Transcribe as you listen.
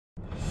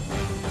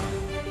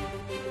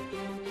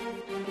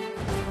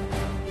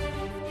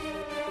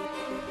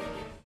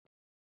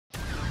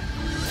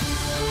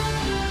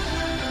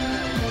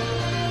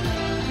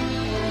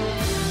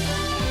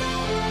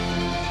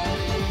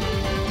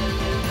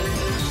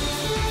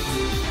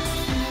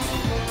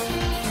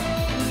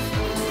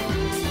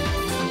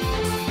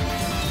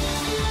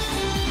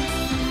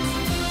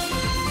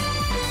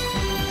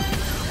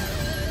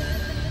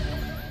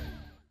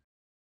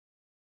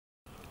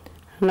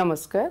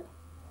नमस्कार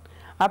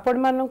आपण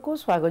मानक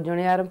स्वागत जन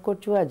आरंभ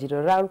करछु आज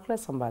राउरकेला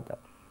संवाद।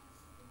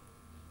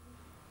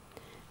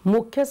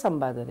 मुख्य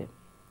संवाद रे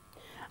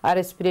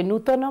आरएसपी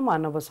नूतन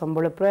मानव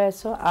संबल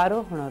प्रयास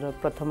आरोहणर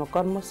प्रथम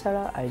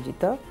कर्मशाला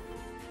आयोजित।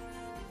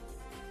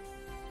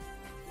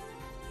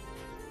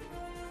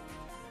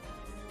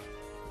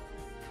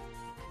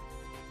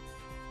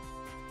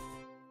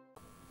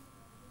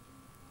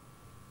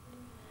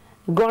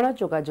 गण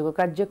जोगाजोग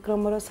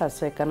कार्यक्रम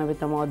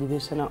 791तम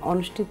अधिवेशन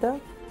अनुष्ठित।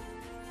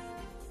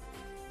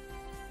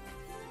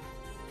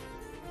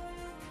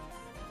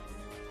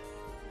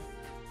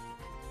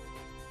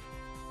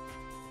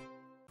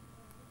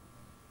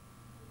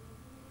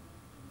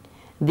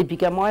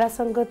 दीपिका महिला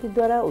संगति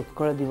द्वारा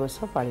उत्कल दिवस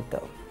पालित।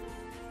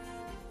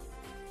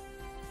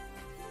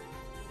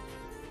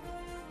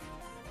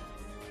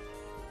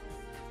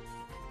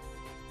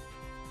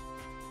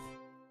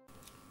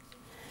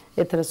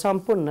 एथर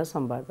संपूर्ण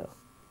संवाद।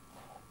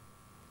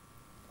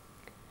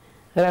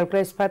 राउरकेला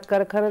इस्पात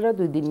कारखानार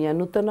 2 दिनिया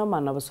नूतन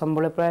मानव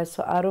संबल प्रयास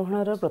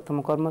आरोहणर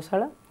प्रथम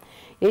कर्मशाला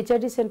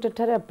एचआरडी सेंटर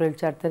ठारे अप्रैल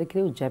 4 तारिख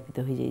रे उद्यापित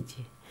हो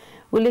जाइछि।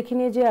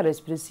 उल्लेखनीय जे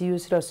आरएसपी सीईओ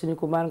श्री अश्विनी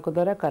कुमार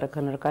द्वारा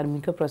कारखानार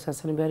कार्मिक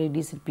प्रशासन विभाग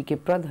डीसी पीके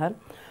प्रधान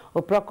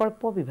और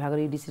प्रकल्प विभाग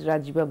डीसी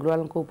राजीव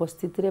अग्रवाल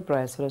उपस्थिति में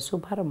प्रयासर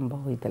शुभारंभ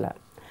होता।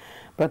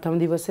 प्रथम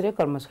दिवस में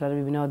कर्मशाला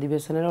विभिन्न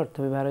अधिवेशन अर्थ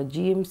विभाग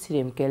जीएम श्री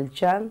एम केल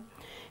चांद,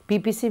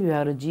 पीपीसी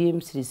विभाग जीएम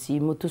श्री सी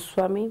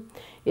मुथुस्वामी,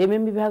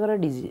 एमएम विभाग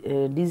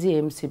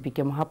डीजीएम श्री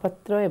पीके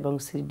महापात्र एवं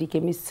श्री डीके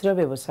मिश्र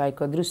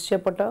व्यावसायिक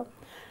दृश्यपट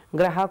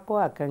ग्राहक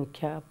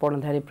आकांक्षा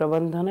पणधारी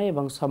प्रबंधन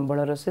एवं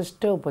संबलर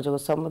श्रेष्ठ उपयोग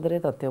संबंध में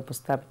तथ्य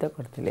उपस्थापित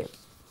करते।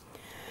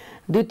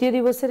 द्वितीय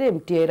दिवस में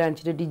एमटीआई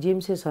रांची डीजीएम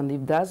श्री संदीप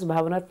दास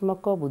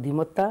भावनात्मक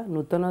बुद्धिमत्ता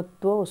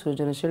नूतनत्व और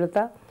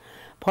सृजनशीलता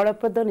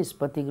फलप्रद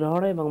निष्पत्ति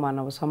ग्रहण एवं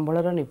मानव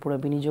संबलर निपुण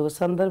विनियोग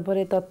संदर्भ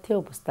में तथ्य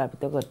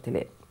उपस्थापित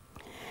करते।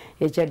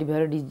 एचआरडी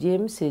विभाग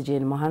डीजीएम श्री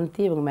जैन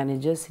महांती और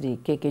मैनेजर श्री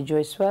के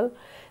जयसवाल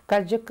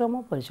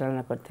कार्यक्रम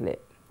परिचालना करते।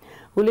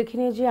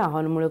 उल्लेखनीय जे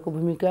आह्वानमूलक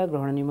भूमिका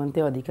ग्रहण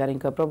निमंते अधिकारी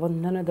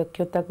प्रबंधन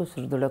दक्षता को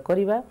सुदृढ़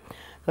करने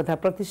तथा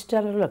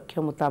प्रतिष्ठान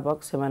लक्ष्य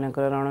मुताबक से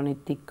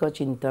रणनीतिक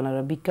चिंतन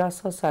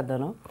विकास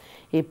साधन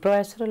ए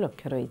प्रयासर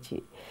लक्ष्य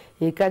रही।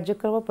 यह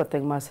कार्यक्रम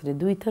प्रत्येक मासरे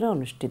 2 थर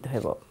अनुष्ठित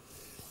हेबो।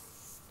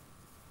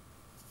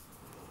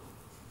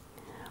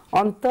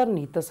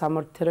 अंतर्निहित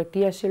सामर्थ्यर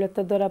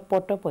क्रियाशीलता द्वारा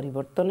पट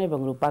परिवर्तन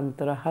एवं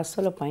रूपांतर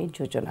हासिल पाई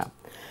योजना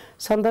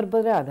संदर्भ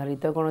में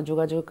आधारित गण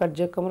जोगाजोग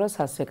कार्यक्रम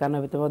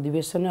 791तम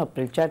अधिवेशन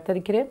अप्रैल 4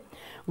 तारिख में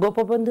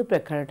गोपबंधु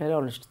प्रेक्षालय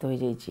अनुष्ठित हो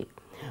जाइछि।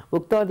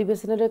 उक्त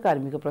अधिवेशन में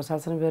कार्मिक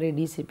प्रशासन विभाग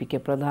डीसी पीके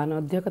प्रधान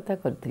अध्यक्षता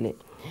करथिले।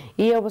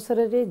 यह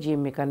अवसर में GM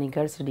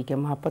mechanical Shri DK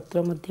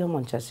Mahapatra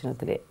मंचासीन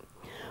थे।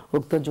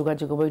 उक्त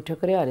जोगाजोग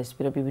बैठक में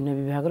आरएसपी विभिन्न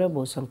विभाग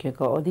बहु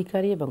संख्यक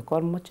अधिकारी और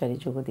कर्मचारी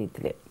जोग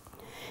देइथिले।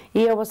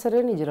 यह अवसर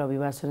में निजर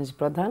अभिभाषण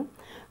प्रधान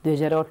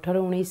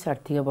 2018-19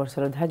 आर्थिक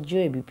वर्षर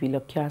धार्य एबीपी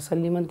लक्ष्य हासिल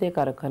निमंते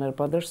कारखानार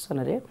प्रदर्शन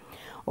में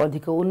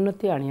अधिक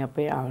उन्नति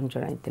आनियापे आह्वान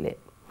जणाइथिले।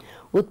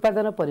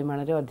 उत्पादन परिमाण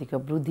में अधिक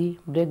वृद्धि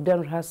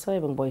ब्रेकडाउन ह्रास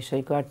और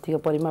वैषयिक आर्थिक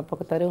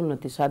परिमापकतार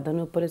उन्नति साधन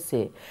उपर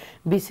से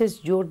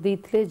विशेष जोर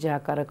देइथिले, जहाँ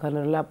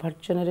कारखानार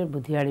लाभार्जन में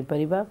वृद्धि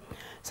आनीपर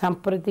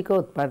सांप्रतिक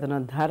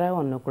उत्पादन धारा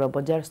और अनुकूल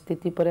बजार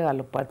स्थिति पर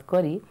आलोकपात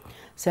करी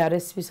से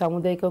आरएसपी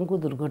सामुदायिक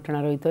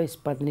दुर्घटना रहित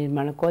इस्पात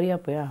निर्माण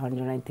करने आह्वान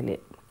जणाइथिले।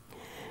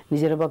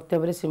 निजर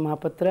वक्तव्य श्री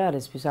महापात्र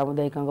आरएसपी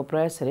सामुदायिक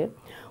प्रयास में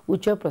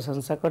उच्च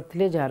प्रशंसा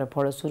करथिले, जार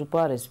फलस्वरूप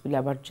आरएसपी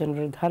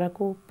लाभार्जन धारा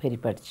को फेरी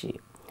पारिछि।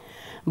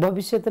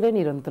 भविष्य में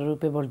निरंतर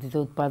रूपे वर्धित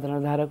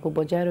उत्पादन धारा को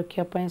बजाय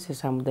रखापी से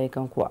सामुदायिक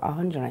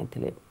आह्वान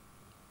जणाइथिले।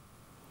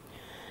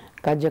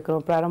 कार्यक्रम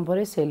प्रारंभ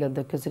में सेल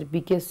अध्यक्ष श्री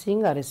पीके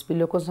सिंह आरएसपी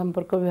लोक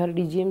संपर्क विभाग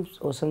डीजीएम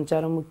और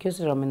संचार मुख्य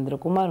श्री रमेन्द्र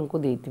कुमार को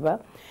देइथिबा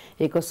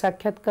एक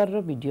साक्षात्कार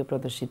वीडियो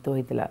प्रदर्शित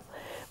होता।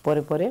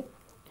 पर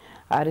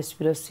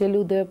आरएसपी सेल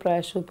उदय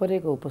प्रयास उपर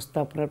एक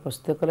उपस्थापना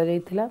प्रस्तुत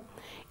करा।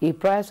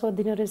 प्रयास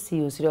अधीन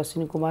सीईओ श्री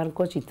अश्विनी कुमार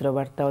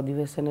चित्रवार्ता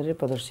अधिवेशन में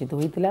प्रदर्शित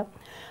होता।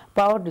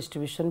 पावर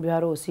डिस्ट्रीब्यूशन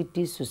विभाग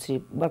ओसीटी सुश्री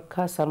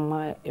बरखा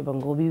शर्मा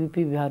एवं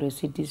ओबीवीपी विभाग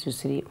ओसीटी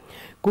सुश्री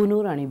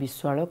कुनू राणी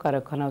विश्वाल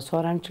कारखाना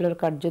सहरांचल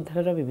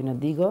कार्यधारार विभिन्न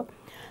दिग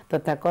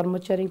तथा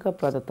कर्मचारी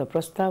प्रदत्त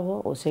प्रस्ताव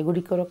और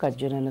सेगुड़िकर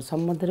कार्यान्वयन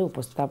संबंध में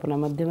उपस्थापना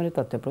माध्यम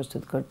तथ्य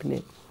प्रस्तुत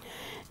करते।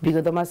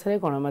 विगत मासरे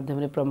गणमाध्यम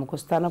में प्रमुख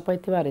स्थान पाई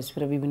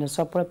आरएसपी विभिन्न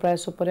सफल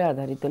प्रयास पर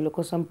आधारित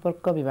लोक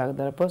संपर्क विभाग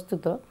द्वारा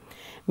प्रस्तुत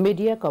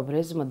मीडिया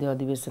कवरेज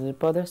अधिवेशन में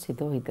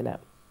प्रदर्शित होता।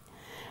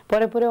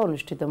 पर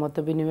अनुष्ठित मत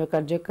विनिमय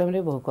कार्यक्रम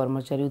में बहु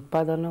कर्मचारी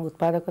उत्पादन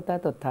उत्पादकता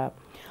तथा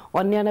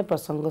अन्य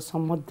प्रसंग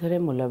संबंध में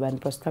मूल्यवान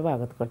प्रस्ताव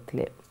आगत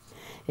करते।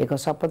 एक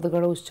शपथ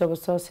ग्रहण उत्सव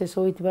सह शेष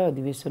होता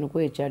अधिवेशन को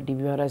एचआरडी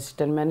विभाग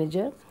असिस्टेंट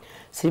मैनेजर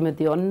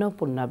श्रीमती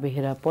अन्नपूर्णा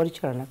बेहेरा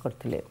परिचालना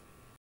करते।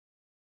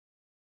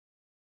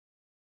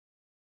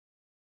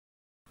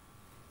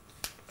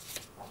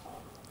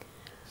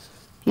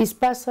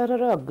 इस्पात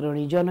सहर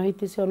अग्रणी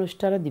जनहितैषी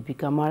अनुष्ठान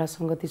दीपिका महिला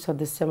संगति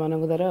सदस्य मान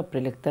द्वारा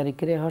अप्रैल 1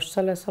 तारिख में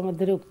हर्षोल्लास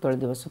मध्य उत्कल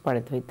दिवस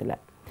पालित होता।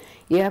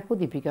 यह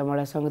दीपिका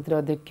महिला संगतिर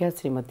अध्यक्षा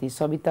श्रीमती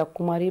सविता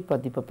कुमारी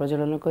प्रदीप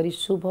प्रज्वलन कर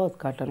शुभ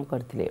उद्घाटन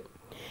करथिले।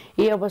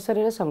 ଏହି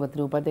ଅବସରରେ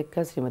ସଂଗଠନର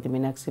ଉପାଧ୍ୟକ୍ଷା ଶ୍ରୀମତୀ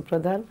ମୀନାକ୍ଷୀ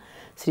ପ୍ରଧାନ,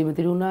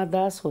 ଶ୍ରୀମତୀ ରୁନା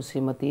ଦାସ ଓ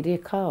ଶ୍ରୀମତୀ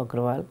ରେଖା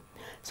ଅଗ୍ରୱାଲ,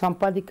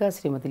 ସମ୍ପାଦିକା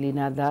ଶ୍ରୀମତୀ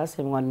लीना दास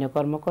ଏବଂ ଅନ୍ୟ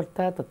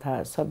କର୍ମକର୍ତ୍ତା ତଥା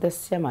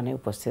ସଦସ୍ୟମାନେ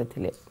ଉପସ୍ଥିତ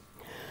ଥିଲେ।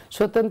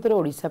 ସ୍ୱତନ୍ତ୍ର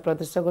ଓଡ଼ିଶା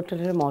ପ୍ରଦେଶ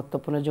ଗଠନରେ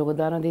ମହତ୍ତ୍ୱପୂର୍ଣ୍ଣ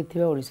ଯୋଗଦାନ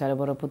ଦେଇଥିବା ଓଡ଼ିଶାର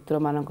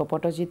ବରପୁତ୍ରମାନଙ୍କ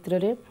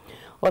ପଟ୍ଟଚିତ୍ରରେ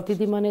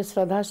ଅତିଥିମାନେ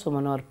ଶ୍ରଦ୍ଧା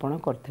ସୁମନ ଅର୍ପଣ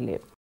କରିଥିଲେ।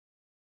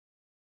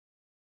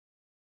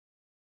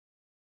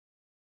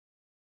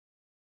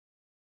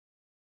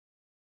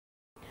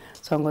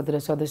 ସଂଗଠନର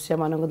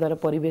ସଦସ୍ୟମାନଙ୍କ ଦ୍ୱାରା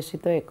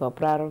ପରିବେଷିତ ଏକ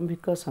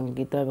ପ୍ରାରମ୍ଭିକ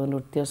ସଙ୍ଗୀତ ଏବଂ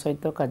ନୃତ୍ୟ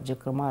ସହିତ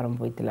କାର୍ଯ୍ୟକ୍ରମ ଆରମ୍ଭ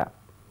ହୋଇଥିଲା।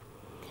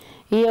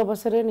 ଏହି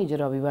ଅବସରରେ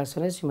ନିଜର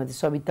ଅଭିଭାଷଣରେ ଶ୍ରୀମତୀ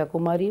ସବିତା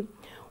କୁମାରୀ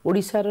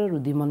ଓଡ଼ିଶାର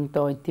ରୁଧିମନ୍ତ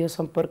ଐତିହ୍ୟ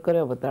ସମ୍ପର୍କରେ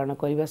ଅବତାରଣା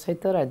କରିବା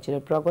ସହିତ ରାଜ୍ୟର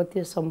ପ୍ରଗତି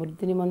ଓ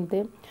ସମୃଦ୍ଧି ନିମନ୍ତେ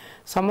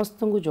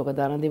ସମସ୍ତଙ୍କୁ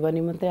ଯୋଗଦାନ ଦେବା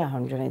ନିମନ୍ତେ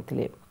ଆହ୍ୱାନ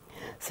ଜଣାଇଥିଲେ।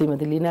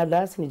 ଶ୍ରୀମତୀ लीना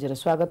दास ନିଜର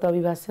ସ୍ୱାଗତ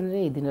ଅଭିଭାଷଣରେ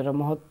ଏହି ଦିନର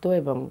ମହତ୍ତ୍ୱ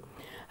ଏବଂ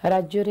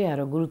ରାଜ୍ୟରେ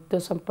ଏହାର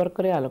ଗୁରୁତ୍ୱ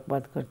ସମ୍ପର୍କରେ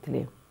ଆଲୋକପାତ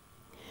କରିଥିଲେ।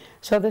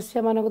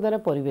 ସଦସ୍ୟମାନଙ୍କ ଦ୍ୱାରା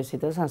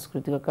ପରିବେଷିତ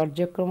ସାଂସ୍କୃତିକ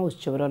କାର୍ଯ୍ୟକ୍ରମ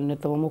ଉତ୍ସବର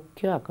ଅନ୍ୟତମ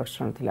ମୁଖ୍ୟ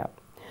ଆକର୍ଷଣ ଥିଲା।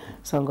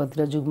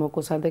 ସଂଗଠନର ଯୁଗ୍ମ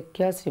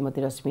କୋଷାଧ୍ୟକ୍ଷା ଶ୍ରୀମତୀ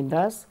ରଶ୍ମି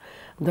ଦାସ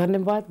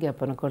ଧନ୍ୟବାଦ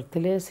ଜ୍ଞାପନ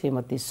କରିଥିଲେ।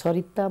 ଶ୍ରୀମତୀ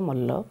ସରିତା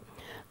ମଲ୍ଲ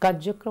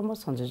କାର୍ଯ୍ୟକ୍ରମ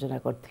ସଂଯୋଜନା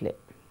କରିଥିଲେ।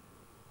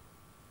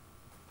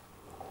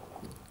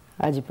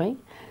 ଆଜି ପାଇଁ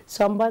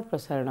ସମ୍ବାଦ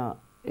ପ୍ରସାରଣ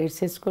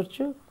ଶେଷ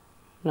କରୁଛୁ।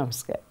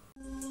 ନମସ୍କାର।